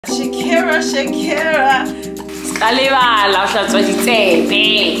Shakira, Shakira. Salibala, uhlatswa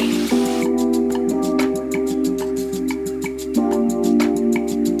ditsebe.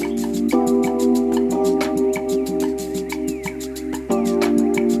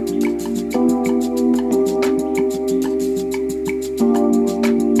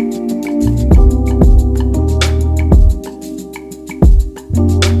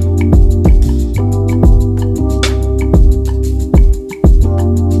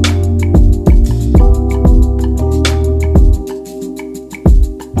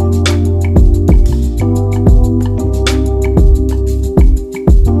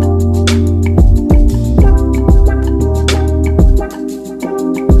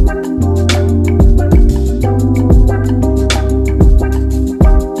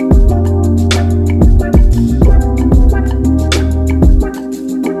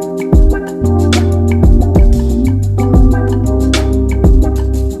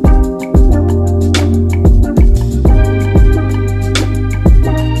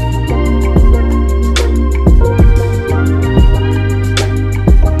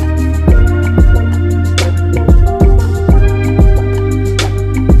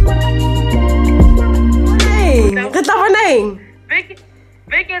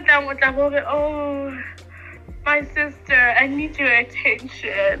 Oh, my sister, I need your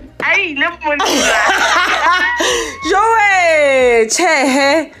attention. I love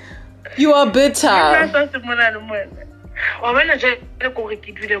Joey, you are bitter.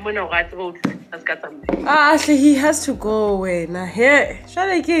 He has to go away. Now here, shall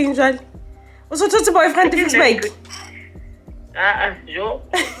I get in? What's your boyfriend to fix bike? Joe.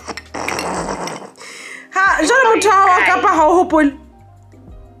 Ha, Joe, how kapa how hopeful.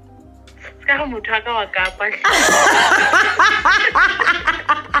 Ka motho ka wa kapa.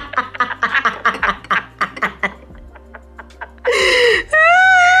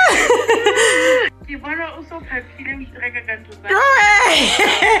 Ke bona o so phapile o itreka ka ntho tsa.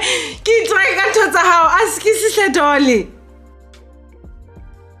 Ke itreka ntho tsa hao, aski sihle Dolly.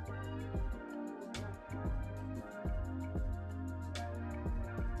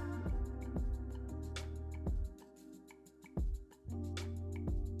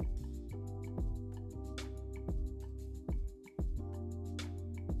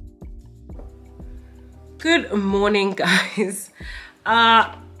 Good morning, guys.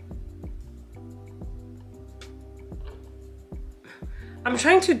 I'm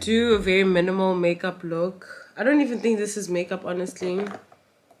trying to do a very minimal makeup look. I don't even think this is makeup, honestly.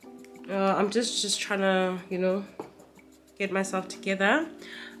 I'm just trying to, you know, get myself together.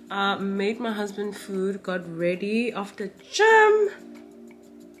 Made my husband food, got ready after gym.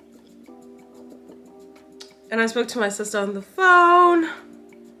 And I spoke to my sister on the phone.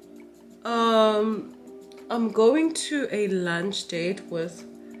 I'm going to a lunch date with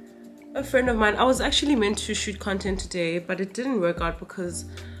a friend of mine. I was actually meant to shoot content today, but it didn't work out because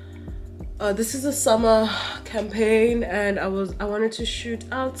this is a summer campaign and I wanted to shoot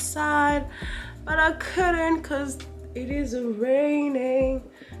outside, but I couldn't because it is raining.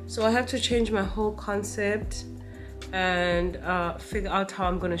 So I have to change my whole concept and figure out how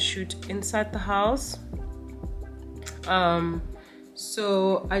I'm gonna shoot inside the house.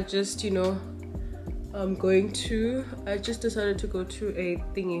 So I just, you know, I just decided to go to a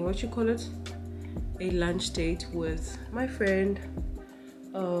thingy, what you call it, a lunch date with my friend,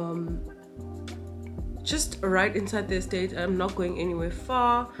 just right inside the estate. I'm not going anywhere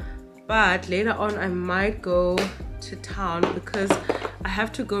far, but later on I might go to town because I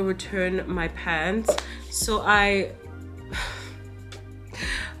have to go return my pants. So I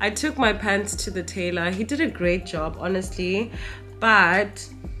took my pants to the tailor. He did a great job, honestly, but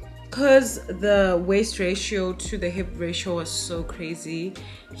because the waist ratio to the hip ratio was so crazy,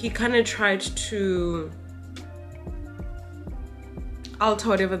 he kind of tried to alter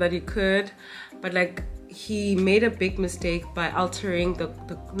whatever that he could, but like he made a big mistake by altering the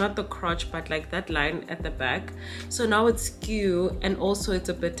not the crotch but like that line at the back. So now it's skew and also it's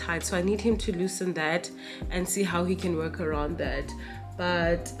a bit tight, so I need him to loosen that and see how he can work around that.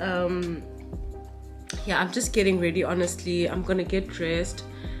 But yeah, I'm just getting ready, honestly. I'm gonna get dressed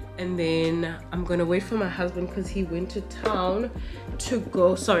and then I'm gonna wait for my husband because he went to town to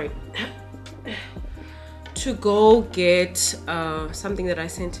go get something that I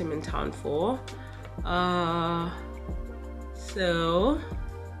sent him in town for. Oh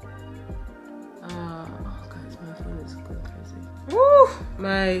guys, my phone is going crazy. Woo!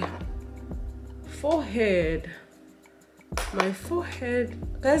 My forehead,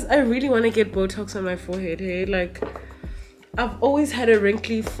 guys. I really want to get Botox on my forehead. Hey, like I've always had a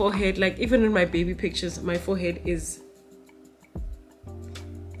wrinkly forehead. Like even in my baby pictures, my forehead is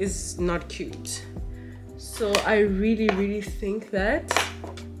is not cute. So I really think that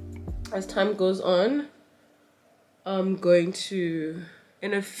as time goes on, I'm going to,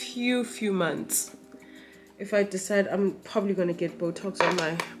 in a few months, if I decide, I'm probably gonna get Botox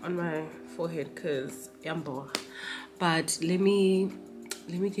on my forehead because I'm bored. But let me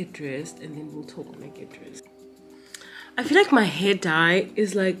get dressed and then we'll talk when I get dressed. I feel like my hair dye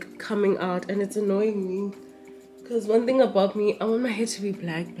is like coming out and it's annoying me because one thing about me, I want my hair to be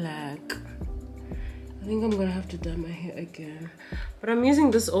black. I think I'm gonna have to dye my hair again, but I'm using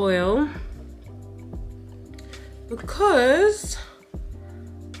this oil because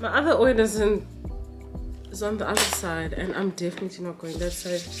my other oil is on the other side and I'm definitely not going that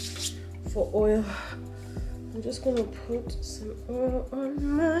side for oil. I'm just gonna put some oil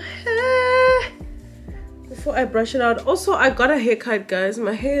on my hair before I brush it out. Also, I got a haircut, guys.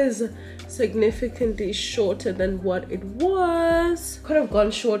 My hair is significantly shorter than what it was. Could have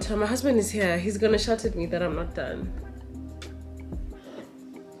gone shorter. My husband is here. He's gonna shout at me that I'm not done.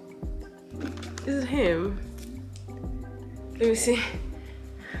 Is it him? Let me see.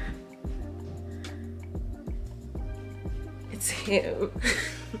 It's him.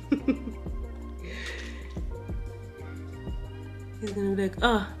 He's gonna be like,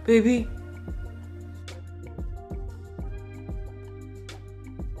 ah, baby.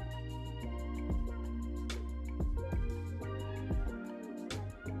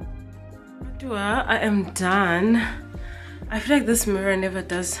 I am done. I feel like this mirror never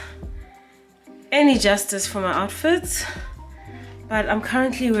does any justice for my outfits, but I'm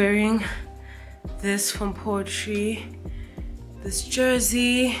currently wearing this from Poetry, this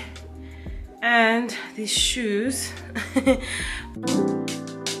jersey, and these shoes.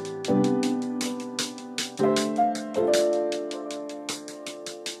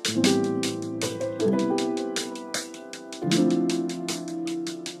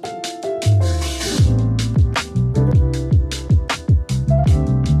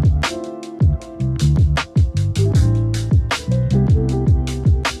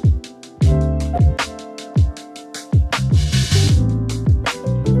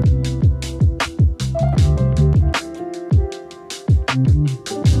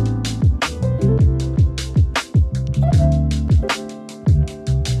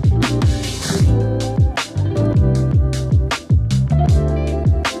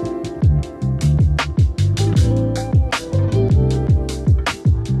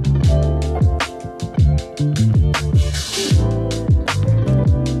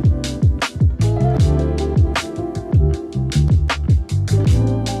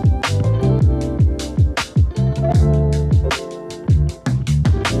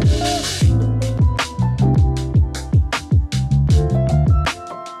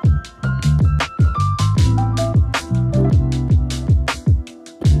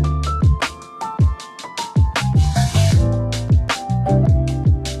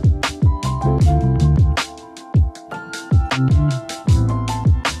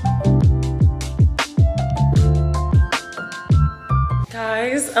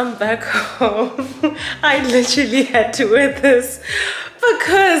 I'm back home. I literally had to wear this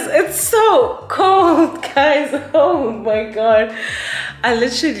because it's so cold, guys. Oh my god. I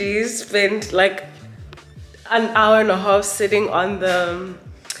literally spent like an hour and a half sitting on the,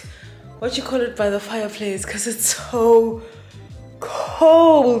 what you call it, by the fireplace because it's so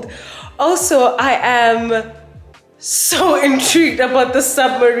cold. Also, I am so intrigued about the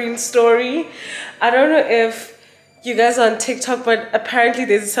submarine story. I don't know if you guys are on TikTok, but apparently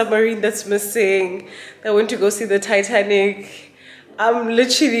there's a submarine that's missing that went to go see the Titanic. I'm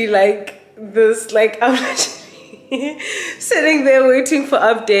literally like this, like I'm literally sitting there waiting for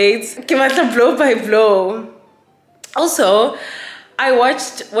updates. Give us a blow by blow. Also, I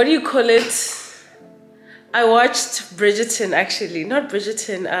watched, what do you call it? I watched Bridgerton, actually, not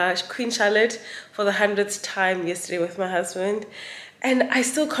Bridgerton, Queen Charlotte for the 100th time yesterday with my husband. And I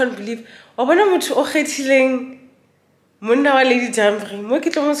still can't believe,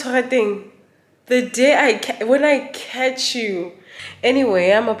 the day when I catch you.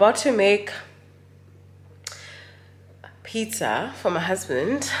 Anyway, I'm about to make pizza for my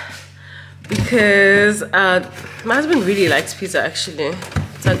husband because my husband really likes pizza, actually.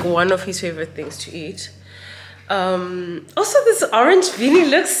 It's like one of his favorite things to eat. Also, this orange beanie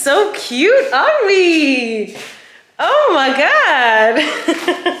looks so cute on me. Oh my god.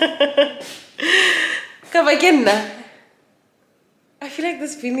 I feel like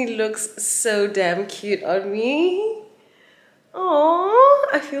this beanie looks so damn cute on me. Oh,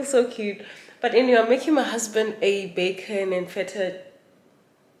 I feel so cute. But anyway, I'm making my husband a bacon and feta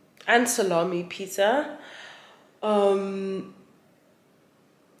and salami pizza.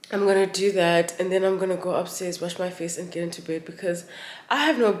 I'm gonna do that, and then I'm gonna go upstairs, wash my face, and get into bed because I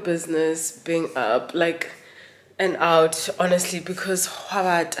have no business being up like and out, honestly. Because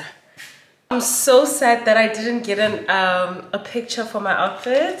what? I'm so sad that I didn't get a picture for my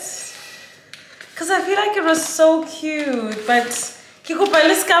outfit because I feel like it was so cute. But Kiko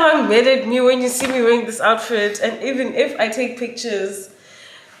Paliska mad at me when you see me wearing this outfit, and even if I take pictures,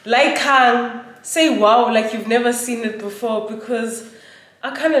 like say wow, like you've never seen it before, because I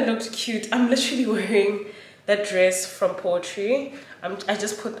kind of looked cute. I'm literally wearing that dress from Poetry. I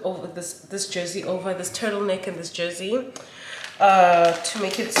just put over this jersey over this turtleneck and this jersey to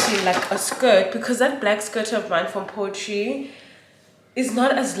make it seem like a skirt, because that black skirt of mine from Poetry is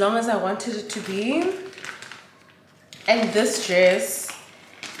not as long as I wanted it to be, and this dress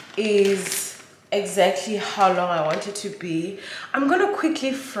is exactly how long I want it to be. I'm gonna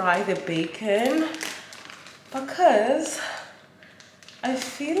quickly fry the bacon because I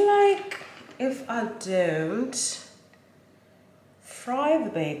feel like if I don't fry the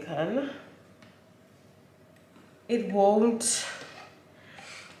bacon, it won't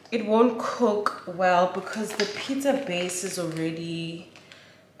cook well, because the pizza base is already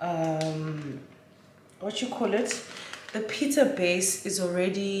what you call it, the pizza base is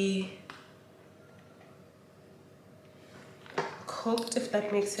already cooked, if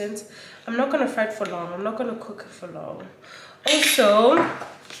that makes sense. I'm not gonna fry it for long. I'm not gonna cook it for long. Also,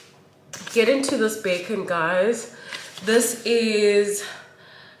 get into this bacon, guys. This is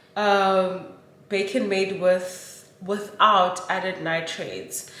bacon made without added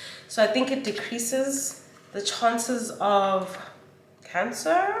nitrates, so I think it decreases the chances of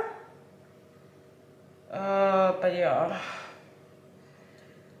cancer. But yeah,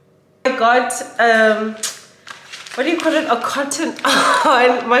 I got what do you call it, a cotton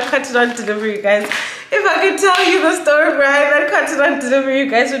on my cotton on delivery, guys. If I could tell you the story behind that cotton on delivery, you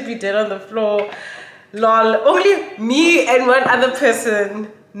guys would be dead on the floor. Lol. Only me and one other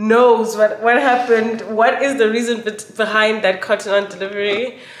person knows what happened, what is the reason behind that cotton on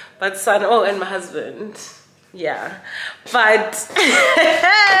delivery, but son, oh, and my husband. Yeah, but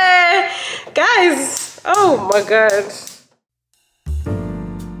guys, oh my god.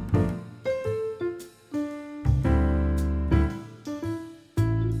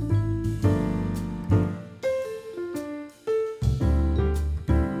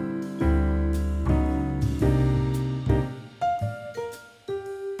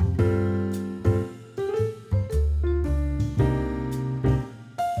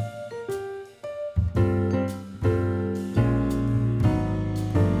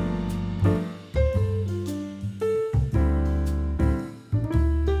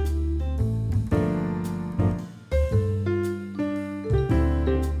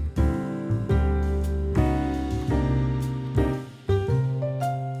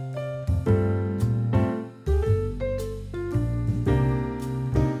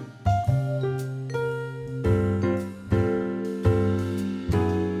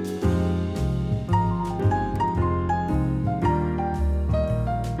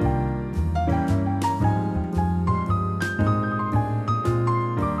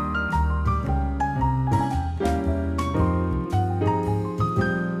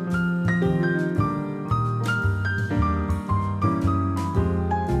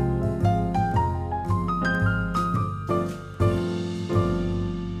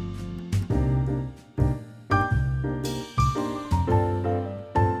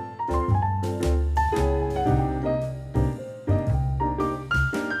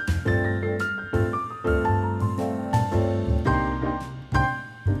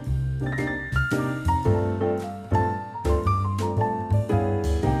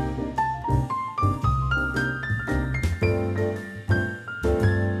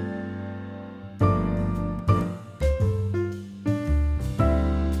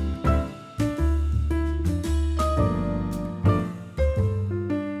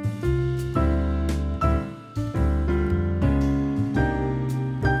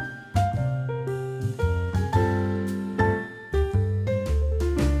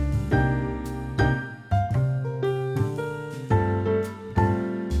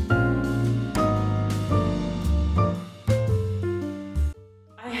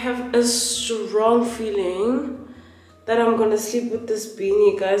 A strong feeling that I'm gonna sleep with this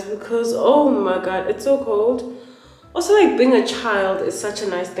beanie, guys, because oh my god, it's so cold. Also, like, being a child is such a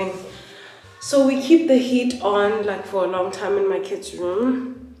nice thing, so we keep the heat on like for a long time in my kids'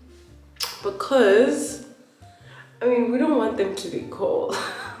 room, because I mean, we don't want them to be cold.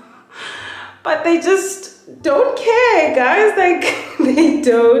 But they just don't care, guys. Like, they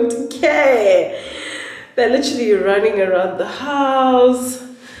don't care. They're literally running around the house.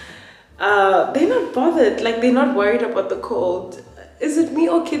 they're not bothered. Like, they're not worried about the cold. Is it me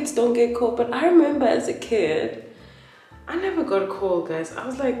or kids don't get cold? But I remember as a kid, I never got cold, guys. I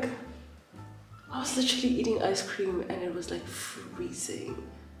was literally eating ice cream and it was like freezing.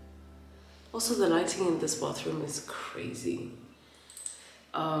 Also, the lighting in this bathroom is crazy.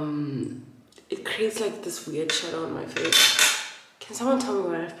 It creates like this weird shadow on my face. Can someone tell me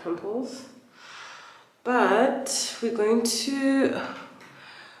why I have pimples? But we're going to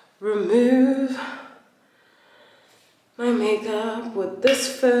remove my makeup with this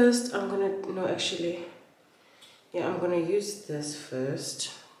first. I'm gonna use this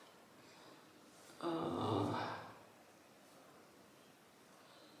first.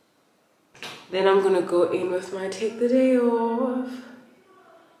 Then I'm gonna go in with my take the day off.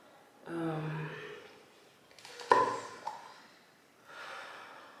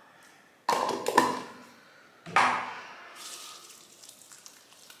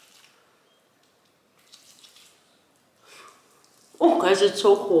 Oh guys, it's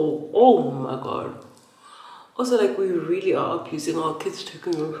so cold. Oh my god. Also, like, we really are abusing our kids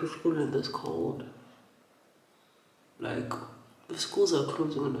taking them to school in this cold. Like, the schools are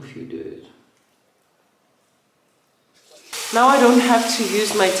closing in a few days. Now I don't have to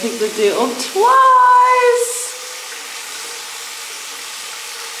use my take the day off twice.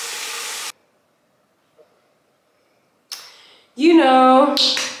 You know,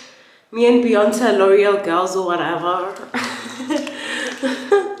 me and Beyonce, L'Oreal girls or whatever.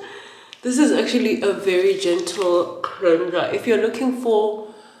 This is actually a very gentle cleanser. If you're looking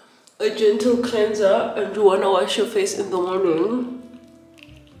for a gentle cleanser and you want to wash your face in the morning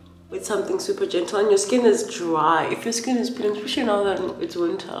with something super gentle and your skin is dry, if your skin is peeling, especially now that it's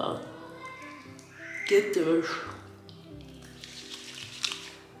winter, get this.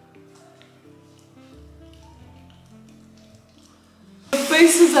 The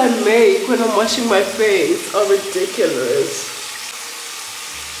faces I make when I'm washing my face are ridiculous.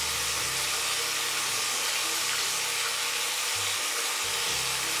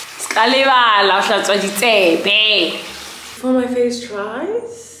 Before my face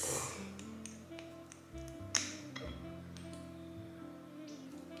dries,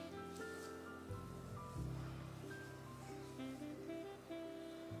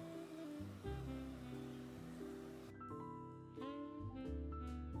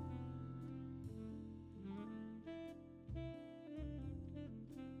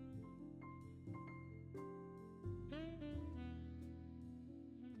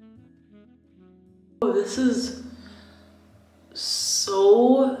 oh, this is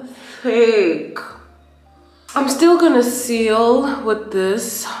so thick. I'm still gonna seal with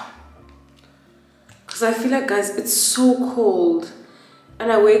this because I feel like, guys, it's so cold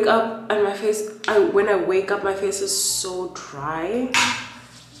and I wake up and my face, when I wake up my face is so dry,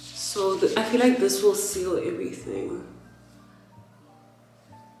 so I feel like this will seal everything.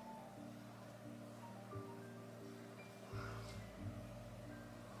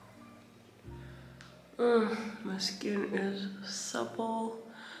 My skin is supple.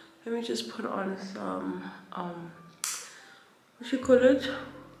 Let me just put on some what you call it,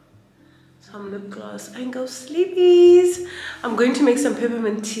 some lip gloss and go sleepies. I'm going to make some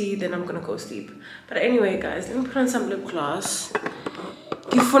peppermint tea, then I'm gonna go sleep. But anyway, guys, let me put on some lip gloss.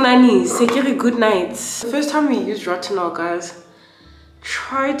 Good night. The first time we use retinol, guys,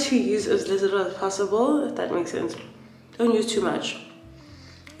 try to use as little as possible, if that makes sense. Don't use too much.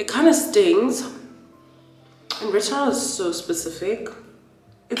 It kind of stings. And retinol is so specific.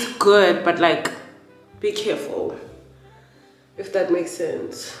 It's good, but like, be careful, if that makes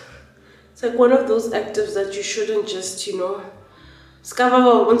sense. It's like one of those actives that you shouldn't just, you know,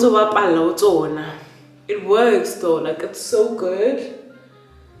 it works though, like it's so good,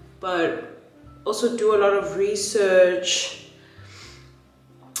 but also do a lot of research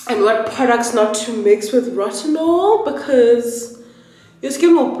and what products not to mix with retinol, because your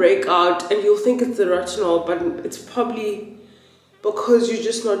skin will break out and you'll think it's the retinol, but it's probably because you're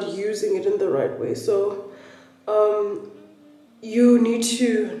just not using it in the right way. So you need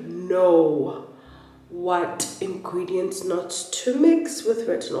to know what ingredients not to mix with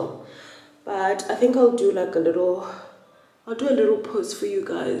retinol. But I think I'll do like a little post for you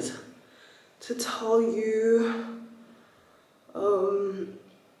guys to tell you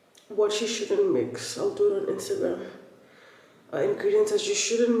what you shouldn't mix. I'll do it on Instagram. Ingredients that you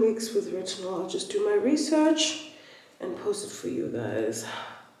shouldn't mix with retinol. I'll just do my research and post it for you guys.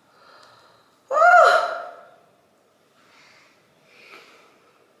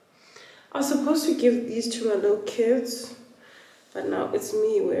 I was supposed to give these to my little kids, but now it's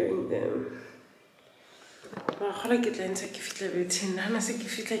me wearing them. Oh,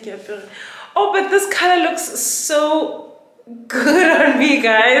 but this color looks so good on me,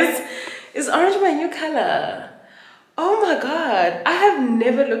 guys. Is orange my new color? Oh my god, I have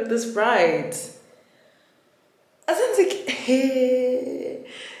never looked this bright. I sounds like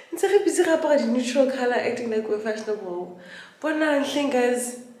it's a busy about neutral color acting like we're fashionable. But now I'm thinking,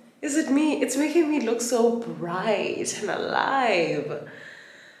 guys, is it me? It's making me look so bright and alive.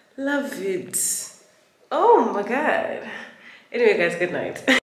 Love it. Oh my god. Anyway, guys, good night.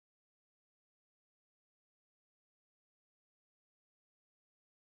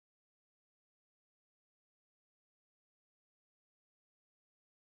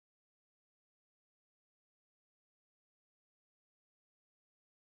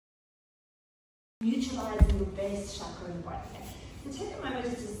 Neutralizing your base chakra in the body. So take a moment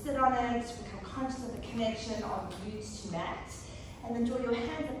just to sit on it, become conscious of the connection of roots to mat, and then draw your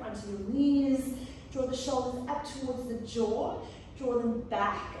hands up onto your knees, draw the shoulders up towards the jaw, draw them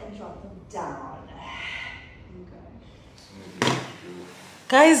back and drop them down. You go.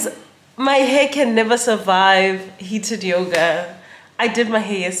 Guys, my hair can never survive heated yoga. I did my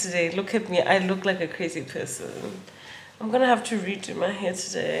hair yesterday. Look at me. I look like a crazy person. I'm gonna have to redo my hair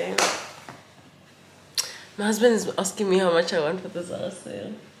today. My husband is asking me how much I want for the Zara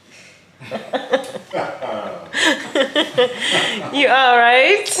sale. You are,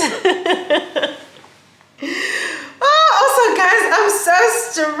 right? Oh, also, guys, I'm so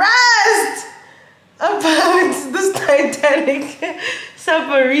stressed about this Titanic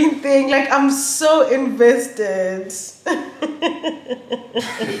submarine thing. Like, I'm so invested.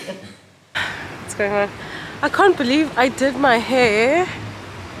 What's going on? I can't believe I did my hair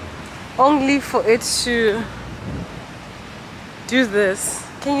only for it to do this.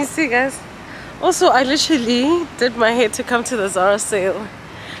 Can you see, guys? Also, I literally did my hair to come to the Zara sale.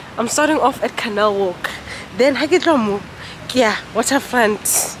 I'm starting off at Canal Walk. Then yeah,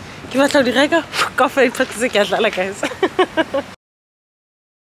 waterfront. Give us a coffee, guys.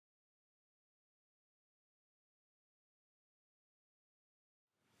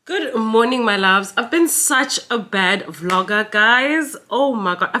 Good morning, my loves. I've been such a bad vlogger, guys. Oh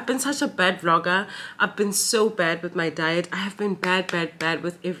my god, I've been such a bad vlogger. I've been so bad with my diet. I have been bad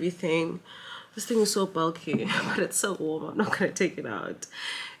with everything. This thing is so bulky, but it's so warm. I'm not gonna take it out.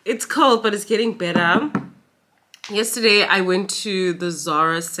 It's cold, but it's getting better. Yesterday, I went to the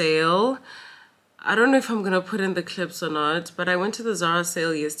Zara sale. I don't know if I'm gonna put in the clips or not, but I went to the Zara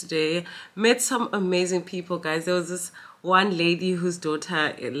sale yesterday. Met some amazing people, guys. There was this one lady whose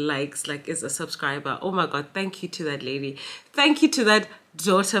daughter is a subscriber. Oh my god, thank you to that lady. Thank you to that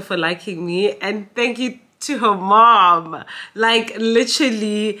daughter for liking me, and thank you to her mom, like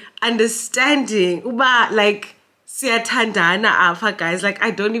literally understanding. Like siyathandana apha, guys. Like, I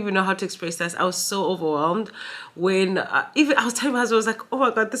don't even know how to express this. I was so overwhelmed when even I was telling my husband, I was like, oh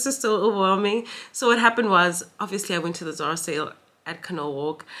my god, this is so overwhelming. So what happened was, obviously I went to the Zara sale at Canal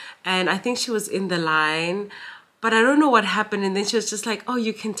Walk, and I think she was in the line, but I don't know what happened, and then she was just like, oh,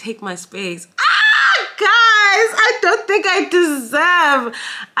 you can take my space. Guys, I don't think I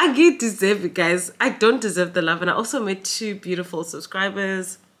deserve it, guys. I don't deserve the love. And I also met two beautiful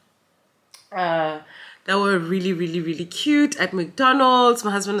subscribers that were really cute at McDonald's.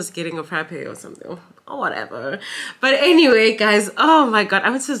 My husband was getting a frappe or something, or whatever. But anyway, guys, oh my god, I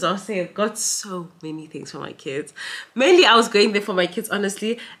went to Zara sale. Got so many things for my kids. Mainly I was going there for my kids,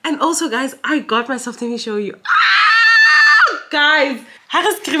 honestly. And also, guys, I got myself, let me show you. Guys,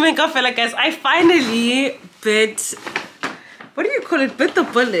 guys, I finally bit, what do you call it? Bit the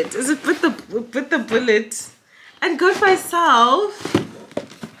bullet. Is it bit the bullet? And got myself,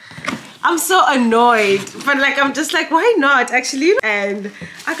 I'm so annoyed, but like, I'm just like, why not actually? And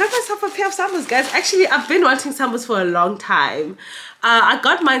I got myself a pair of sambas, guys. Actually, I've been wanting sambas for a long time. I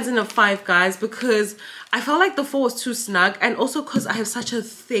got mine in a 5, guys, because I felt like the 4 was too snug, and also because I have such a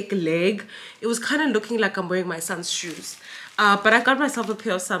thick leg, it was kind of looking like I'm wearing my son's shoes. But I got myself a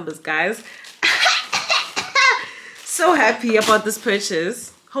pair of sambas, guys. So happy about this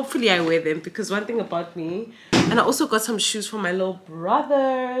purchase. Hopefully I wear them, because one thing about me, and I also got some shoes for my little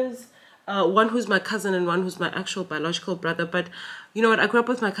brothers. One who's my cousin and one who's my actual biological brother. But you know what? I grew up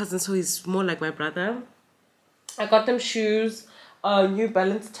with my cousin, so he's more like my brother. I got them shoes, New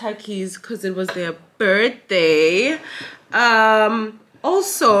Balance Takis, because it was their birthday.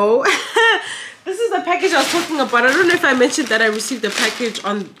 Also, this is the package I was talking about. I don't know if I mentioned that I received the package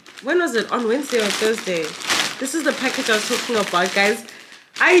on, when was it? On Wednesday or Thursday. This is the package I was talking about, guys.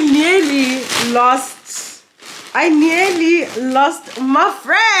 I nearly lost my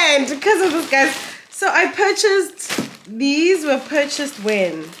friend because of this, guys. So I purchased, these were purchased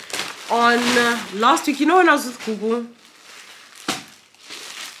when? on last week. You know when I was with Google,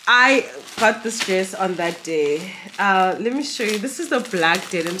 I got this dress on that day. Let me show you. This is the black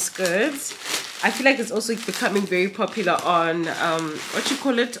denim skirts. I feel like it's also becoming very popular on on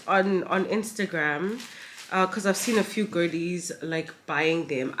Instagram, because I've seen a few girlies like buying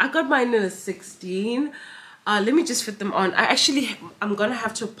them. I got mine in a 16. Let me just fit them on. I'm gonna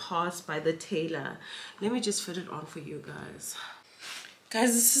have to pass by the tailor. Let me just fit it on for you guys.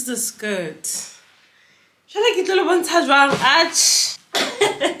 Guys, this is the skirt.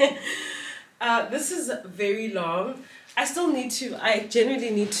 This is very long. I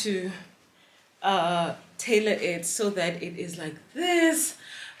genuinely need to tailor it so that it is like this.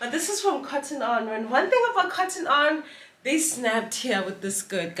 But this is from Cotton On. And one thing about Cotton On, they snapped here with this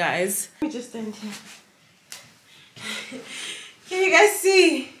skirt, guys. Let me just stand here. Can you guys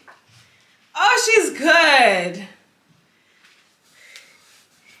see? Oh, she's good.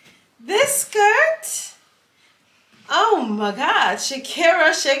 This skirt, oh my god,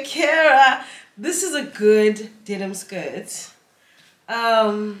 Shakira. This is a good denim skirt.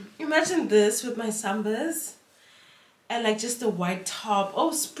 Imagine this with my sambas and like just a white top.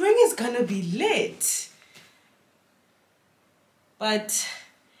 Oh, spring is gonna be lit. But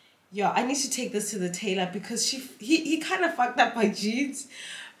yeah, I need to take this to the tailor because he kind of fucked up my jeans.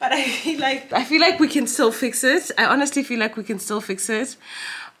 But I feel like we can still fix it. I honestly feel like we can still fix it.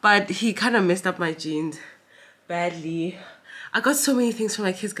 But he kind of messed up my jeans badly. I got so many things for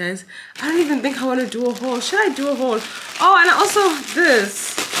my kids, guys. I don't even think I want to do a haul. Should I do a haul? Oh, and also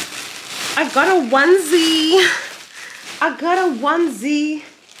this. I got a onesie.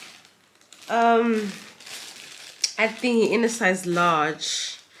 I think in a size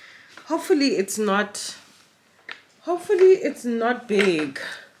large. Hopefully it's not big.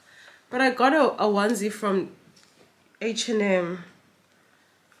 But I got a onesie from H&M.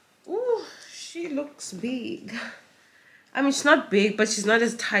 Ooh, she looks big. I mean, she's not big, but she's not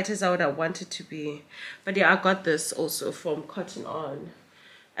as tight as I would have wanted to be. But yeah, I got this also from Cotton On.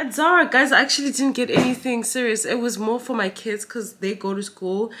 At Zara, guys, I actually didn't get anything serious. It was more for my kids because they go to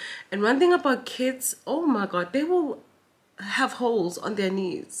school. And one thing about kids, oh my god, they will have holes on their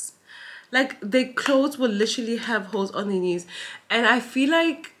knees. Like, their clothes will literally have holes on their knees. And I feel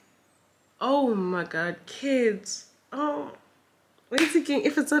like, oh my god, kids, oh, when thinking,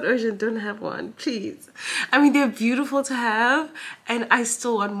 if it's not urgent, don't have one, please. I mean, they're beautiful to have, and I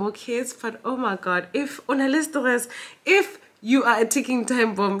still want more kids, but oh my god, if you are a ticking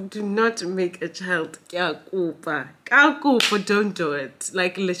time bomb, do not make a child. Don't do it.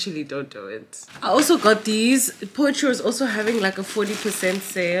 Like, literally don't do it. I also got these. Poetry was also having like a 40%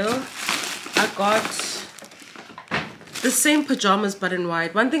 sale. I got the same pajamas but in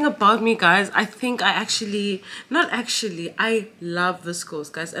white. One thing about me, guys, I love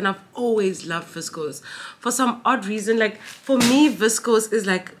viscose, guys, and I've always loved viscose. For some odd reason, like for me, viscose is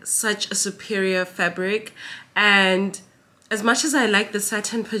like such a superior fabric. And as much as I like the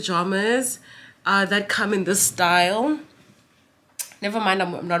satin pajamas that come in this style, never mind,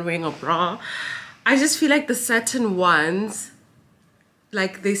 I'm not wearing a bra, I just feel like the satin ones,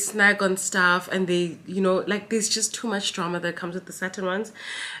 like they snag on stuff, and they, you know, like there's just too much drama that comes with the satin ones.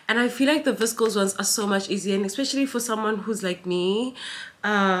 And I feel like the viscose ones are so much easier, and especially for someone who's like me,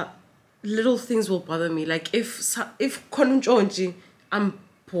 little things will bother me. Like if I'm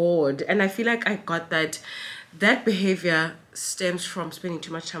bored, and I feel like I got that behavior stems from spending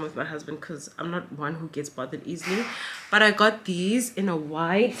too much time with my husband, because I'm not one who gets bothered easily. But I got these in a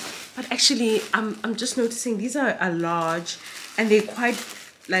white, but actually I'm just noticing these are a large, and they're quite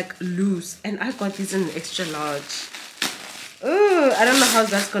like loose, and I got these in an extra large. Ooh, I don't know how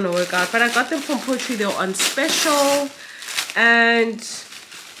that's gonna work out, but I got them from Poetry. They were on special. And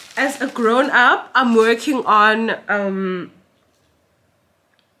as a grown-up, I'm working on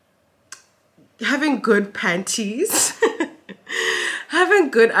having good panties, having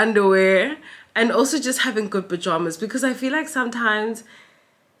good underwear, and also just having good pajamas, because I feel like sometimes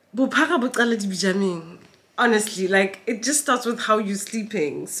honestly, like it just starts with how you're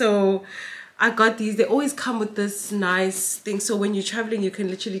sleeping. So I got these. They always come with this nice thing, so when you're traveling, you can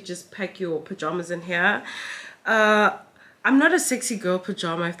literally just pack your pajamas in here. I'm not a sexy girl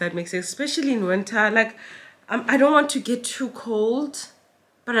pajama, if that makes sense, especially in winter. Like I don't want to get too cold,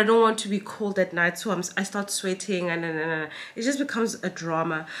 but I don't want to be cold at night, so I start sweating, and it just becomes a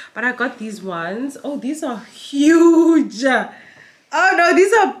drama. But I got these ones. Oh, these are huge. Oh no,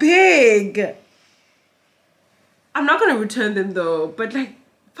 these are big. I'm not gonna return them though, but like,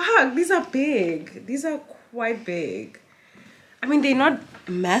 fuck, these are big. These are quite big. I mean, they're not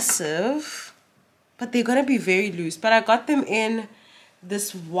massive, but they're gonna be very loose. But I got them in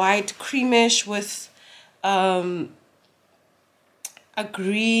this white creamish with a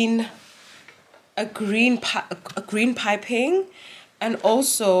green piping, and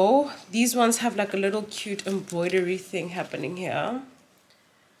also these ones have like a little cute embroidery thing happening here.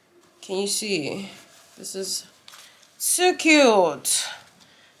 Can you see? This is so cute,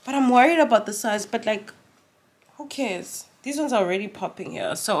 but I'm worried about the size, but like who cares? These ones are already popping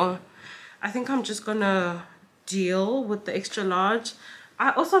here, so I think I'm just gonna deal with the extra large.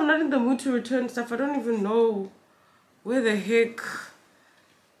 I'm not in the mood to return stuff. I don't even know where the heck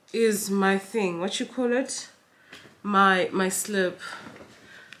is my thing, what you call it, my slip.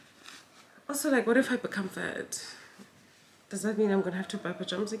 Also, like, what if I become fat? Does that mean I'm gonna have to buy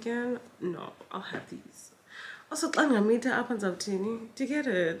pajamas again? No, I'll have these. Also, do you get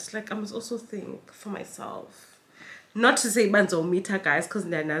it? Like, I must also think for myself. Not to say banzo meter guys, because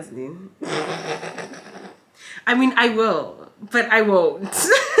they're nazni. I mean, I will, but I won't. Does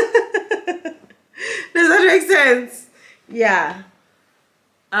that make sense? Yeah.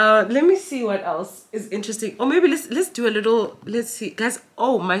 Let me see what else is interesting. Or maybe let's do a little, let's see, guys.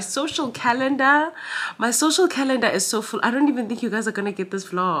 Oh, my social calendar is so full. I don't even think you guys are gonna get this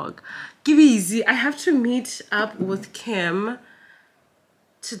vlog. Give it easy. I have to meet up with Kim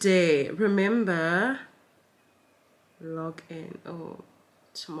today. Remember, log in. Oh,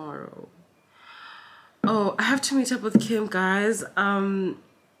 tomorrow. Oh, I have to meet up with Kim, guys. And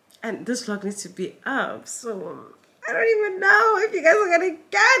this vlog needs to be up, so I don't even know if you guys are gonna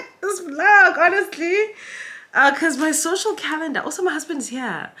get this vlog, honestly. Because my social calendar, also my husband is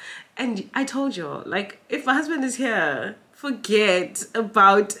here. And I told you, like, if my husband is here, forget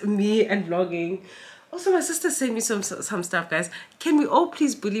about me and vlogging. Also, my sister sent me some stuff, guys. Can we all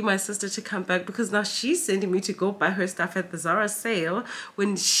please bully my sister to come back? Because now she's sending me to go buy her stuff at the Zara sale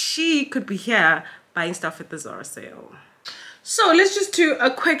when she could be here buying stuff at the Zara sale. So let's just do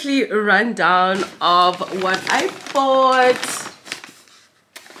a quickly rundown of what I bought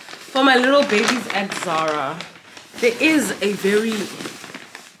for my little babies at Zara. There is a very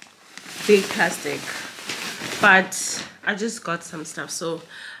big plastic, but I just got some stuff. So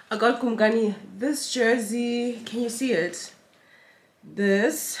I got Kumgani this jersey. Can you see it?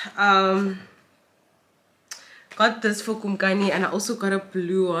 This got this for Kumgani, and I also got a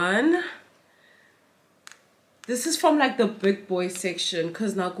blue one. This is from like the big boy section,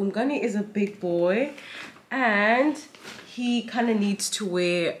 because now Kumgani is a big boy and he kind of needs to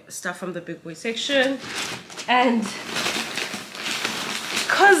wear stuff from the big boy section. And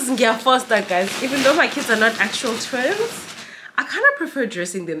because Foster, guys, even though my kids are not actual twins, I kind of prefer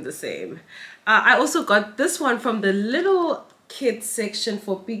dressing them the same. I also got this one from the little kids section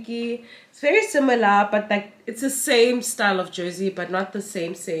for Piggy. It's very similar, but like it's the same style of jersey, but not the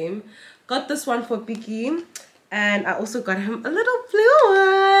same. Got this one for Piggy. And I also got him a little blue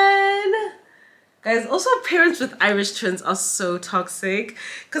one. Guys, also parents with Irish twins are so toxic.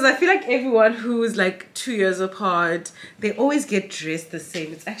 Because I feel like everyone who is like 2 years apart, they always get dressed the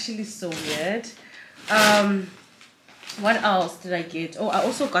same. It's actually so weird. What else did I get? Oh, I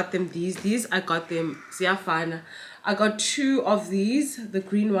also got them these. These, I got them Ziafana. I got 2 of these, the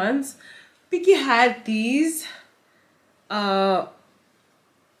green ones. Piggy had these.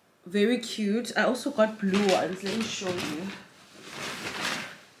 Very cute. I also got blue ones. Let me show you.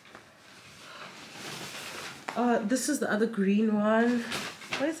 This is the other green one.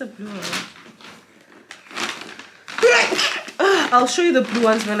 Where's the blue one? I'll show you the blue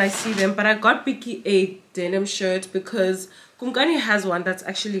ones when I see them. But I got Piki a denim shirt because Kumgani has one that's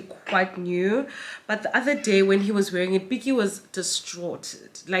actually quite new. But the other day when he was wearing it, Piki was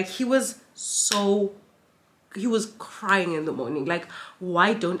distraught. Like he was crying in the morning, like,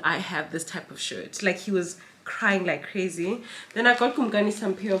 why don't I have this type of shirt? Like he was crying like crazy. Then I got Kumgani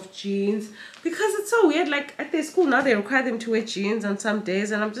some pair of jeans because it's so weird, like at their school now they require them to wear jeans on some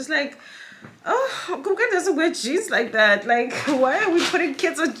days, and I'm just like, oh, Kumgani doesn't wear jeans like that. Like, why are we putting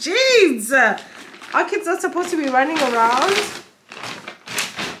kids on jeans? Our kids are supposed to be running around.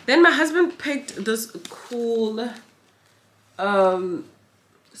 Then my husband picked this cool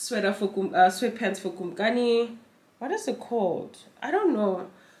sweatpants for Kumgani. What is it called? I don't know.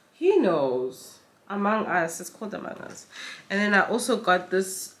 He knows. Among Us. It's called Among Us. And then I also got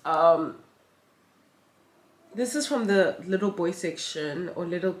this. This is from the little boy section or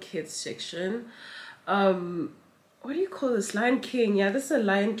little kids section. What do you call this? Lion King. Yeah, this is a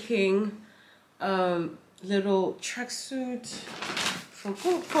Lion King little tracksuit for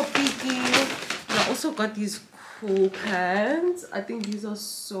Piki. And I also got these cool pants. I think these are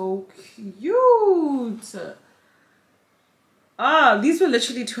so cute. These were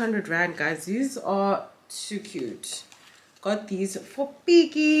literally 200 rand, guys. These are too cute. got these for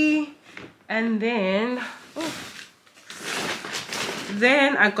Piggy, and then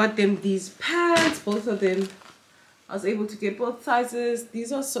I got them these pants, both of them. I was able to get both sizes.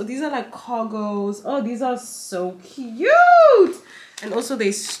 These are like cargos. Oh, these are so cute, and also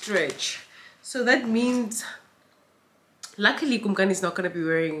they stretch, so that means luckily Kumkani is not going to be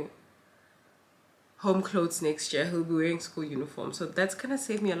wearing home clothes next year. He'll be wearing school uniform, so that's gonna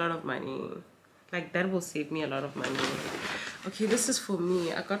save me a lot of money. Like, that will save me a lot of money. Okay, this is for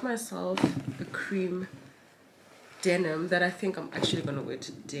me. I got myself a cream denim that I think I'm actually gonna wear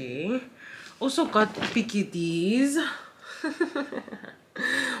today. Also got Picky these.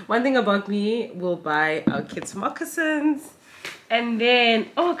 One thing about me, we'll buy our kids moccasins. And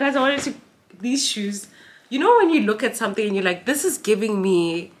then, oh guys, I wanted to, these shoes, you know when you look at something and you're like, this is giving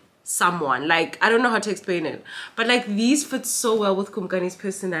me someone, like, I don't know how to explain it, but like these fit so well with Kumkani's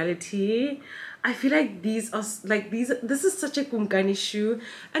personality. I feel like these are like, this is such a Kumkani shoe.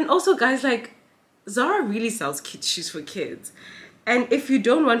 And also guys, like, Zara really sells kids shoes for kids, and if you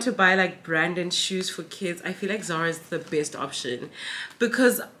don't want to buy like branded shoes for kids, I feel like Zara is the best option,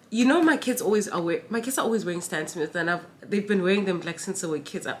 because you know my kids are always wearing Stan Smith, and they've been wearing them like since they were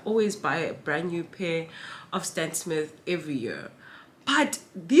kids. I always buy a brand new pair of Stan Smith every year. But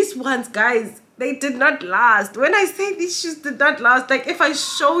these ones, guys, they did not last. When I say these shoes did not last, like if I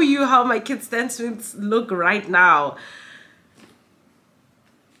show you how my kids' Stan Smiths look right now,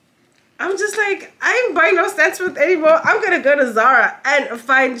 I'm just like, I ain't buying no Stan Smith anymore. I'm gonna go to Zara and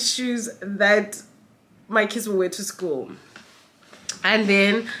find shoes that my kids will wear to school. And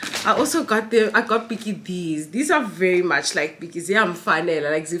then I also got them, I got Picky these. These are very much like Picky's. Yeah, I'm funny,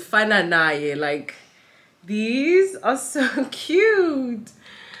 like zifana naye, like these are so cute.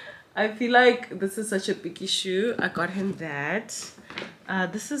 I feel like this is such a Picky shoe. I got him that.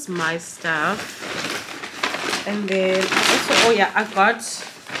 This is my stuff. And then also, oh yeah, I got,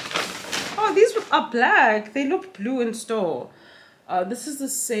 oh, these are black. They look blue in store. This is the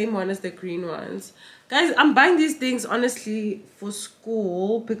same one as the green ones. Guys, I'm buying these things honestly for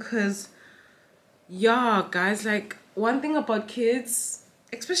school because, yeah, guys, like one thing about kids,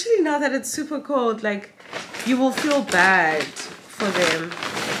 especially now that it's super cold, like you will feel bad for them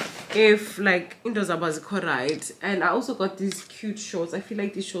if like indoors are right. And I also got these cute shorts. I feel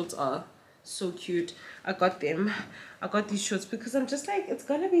like these shorts are so cute. I got these shorts because I'm just like, it's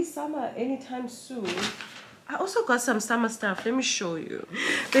gonna be summer anytime soon. I also got some summer stuff. Let me show you.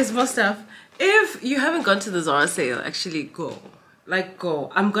 There's more stuff. If you haven't gone to the Zara sale, actually go. Like, go.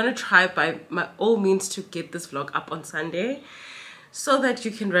 I'm gonna try by my all means to get this vlog up on Sunday so that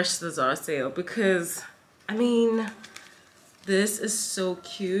you can rush to the Zara sale, because I mean, this is so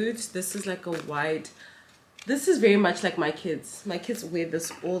cute. This is like a wide, this is very much like my kids. My kids wear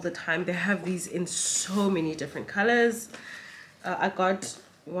this all the time. They have these in so many different colors. I got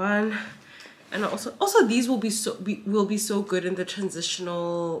one. And also these will be so good in the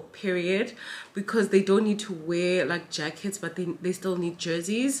transitional period, because they don't need to wear like jackets, but they still need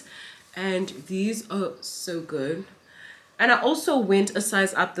jerseys, and these are so good. And I also went a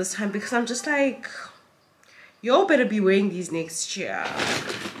size up this time because I'm just like, y'all better be wearing these next year.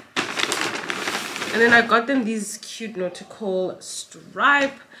 And then I got them these cute nautical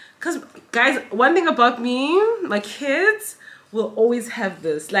stripe, because guys, one thing about me, my kids will always have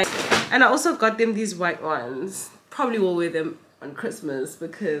this, like. And I also got them these white ones. Probably will wear them on Christmas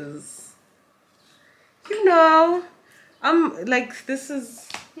because, you know, I'm like, this is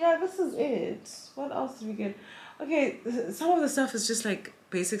it. What else did we get? Okay, some of the stuff is just like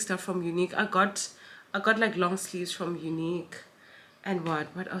basic stuff from Unique. I got like long sleeves from Unique. And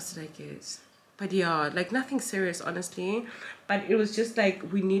what else did I get? But yeah, like nothing serious, honestly. But it was just like,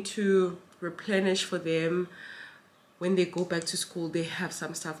 we need to replenish for them. When they go back to school, they have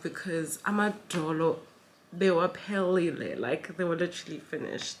some stuff, because Amadolo, they were pelile, like they were literally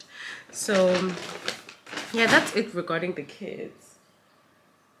finished. So yeah, that's it regarding the kids.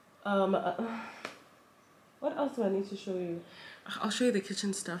 What else do I need to show you? I'll show you the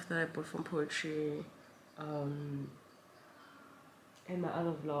kitchen stuff that I bought from Poetry in my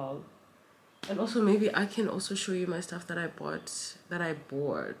other vlog. And also maybe I can also show you my stuff that I bought,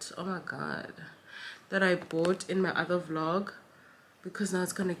 oh my god, that I bought in my other vlog, because now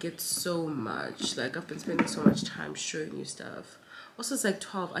it's gonna get so much, like I've been spending so much time showing you stuff. Also, it's like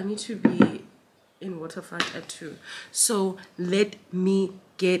 12. I need to be in Waterfront at 2, so let me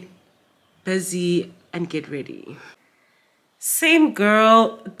get busy and get ready. Same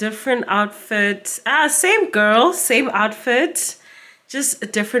girl, different outfit. Same girl, same outfit,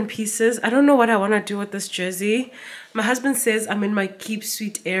 just different pieces. I don't know what I want to do with this jersey. My husband says I'm in my keep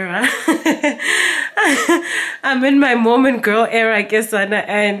sweet era. I'm in my mom and girl era, I guess, Anna.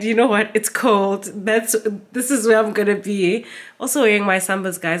 And you know what? It's cold. This is where I'm gonna be. Also wearing my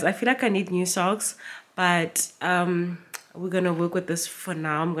Sambas, guys. I feel like I need new socks, but we're gonna work with this for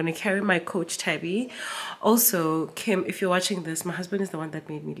now. I'm gonna carry my Coach tabby. Also, Kim, if you're watching this, my husband is the one that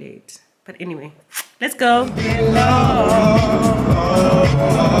made me late. But anyway, let's go. Before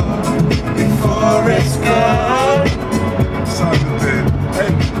it's gone,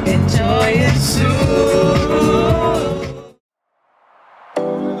 enjoy it soon.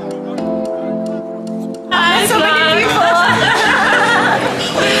 Hi, so many people.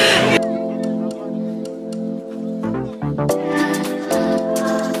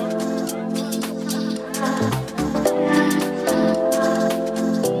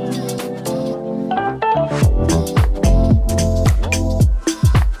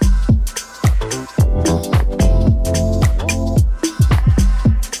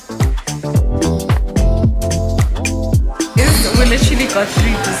 Got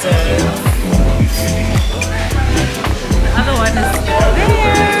 3 desserts.